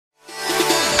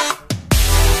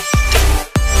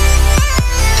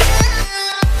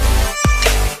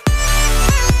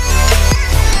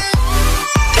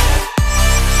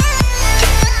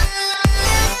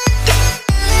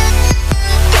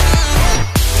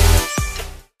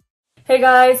Hey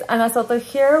guys, Ana Soto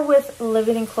here with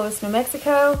Living in Clovis, New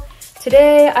Mexico.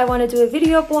 Today I want to do a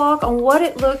video blog on what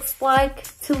it looks like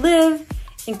to live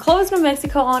in Clovis, New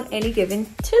Mexico on any given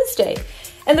Tuesday.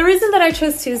 And the reason that I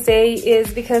chose Tuesday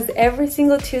is because every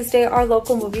single Tuesday our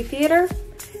local movie theater,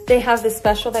 they have this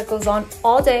special that goes on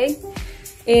all day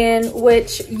in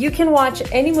which you can watch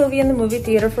any movie in the movie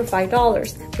theater for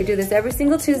 $5. We do this every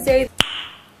single Tuesday.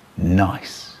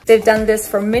 Nice. They've done this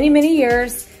for many, many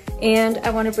years. And I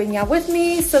want to bring y'all with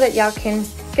me so that y'all can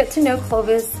get to know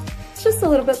Clovis just a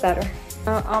little bit better.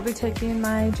 I'll be taking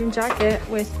my jean jacket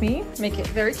with me, make it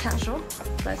very casual.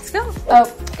 Let's go.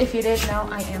 Oh, if you didn't know,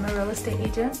 I am a real estate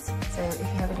agent. So if you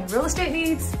have any real estate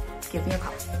needs, give me a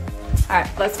call. All right,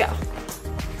 let's go.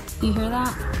 You hear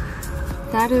that?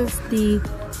 That is the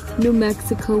New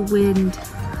Mexico wind.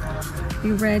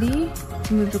 You ready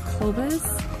to move to Clovis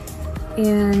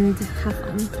and have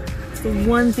fun? The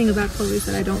one thing about Clovis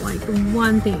that I don't like, the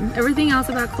one thing. Everything else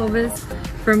about Clovis,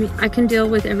 for me, I can deal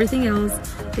with everything else.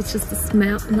 It's just the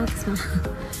smell, not the smell,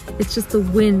 it's just the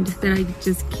wind that I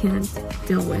just can't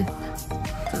deal with.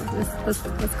 So let's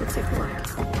go take a look.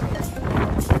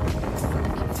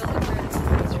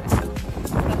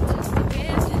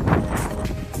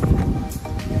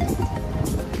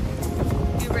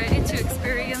 You ready to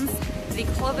experience the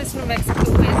Clovis, New Mexico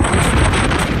wind?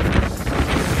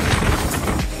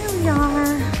 We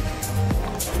are.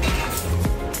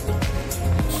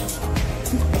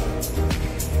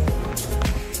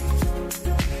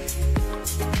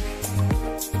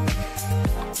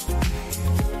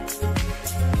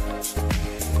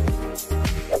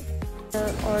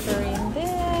 They're ordering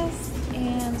this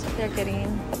and they're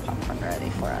getting the popcorn ready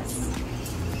for us.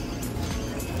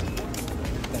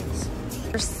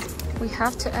 First, we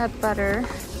have to add butter.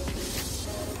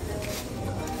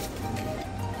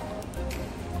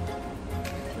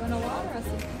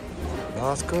 Oh,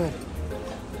 that's good.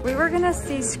 We were gonna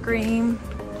see Scream,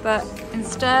 but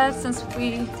instead, since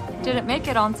we didn't make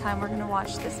it on time, we're gonna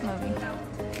watch this movie,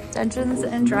 Dungeons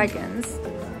and Dragons.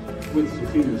 With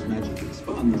Sophia's magic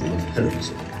expunged of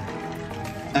heresy.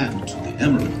 And to the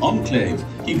Emerald Enclave,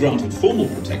 he granted formal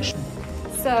protection.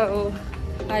 So,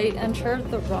 I entered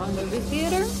the wrong movie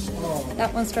theater.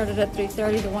 That one started at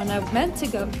 3:30. The one I meant to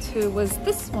go to was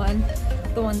this one,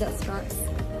 the one that starts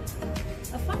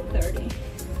at 5:30.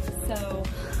 So,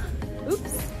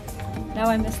 oops, now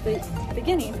I missed the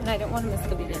beginning and I didn't want to miss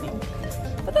the beginning,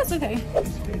 but that's okay.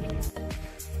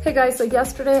 Hey guys, so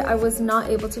yesterday I was not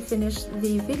able to finish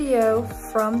the video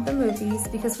from the movies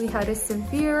because we had a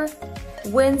severe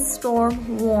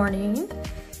windstorm warning.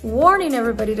 Warning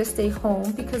everybody to stay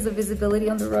home because the visibility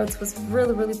on the roads was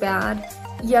really bad.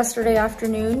 Yesterday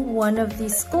afternoon, one of the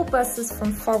school buses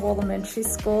from Farwell Elementary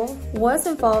School was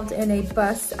involved in a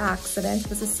bus accident. It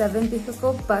was a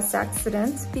 7-vehicle bus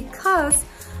accident because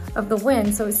of the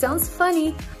wind. So it sounds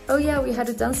funny, oh yeah, we had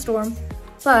a dust storm,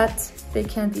 but they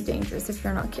can be dangerous if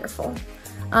you're not careful.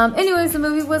 Anyways, the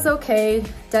movie was okay.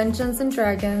 Dungeons and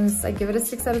Dragons, I give it a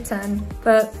 6 out of 10.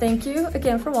 But thank you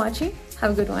again for watching.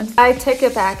 Have a good one. I take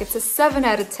it back. It's a 7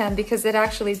 out of 10 because it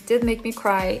actually did make me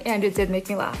cry and it did make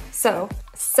me laugh. So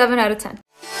 7 out of 10.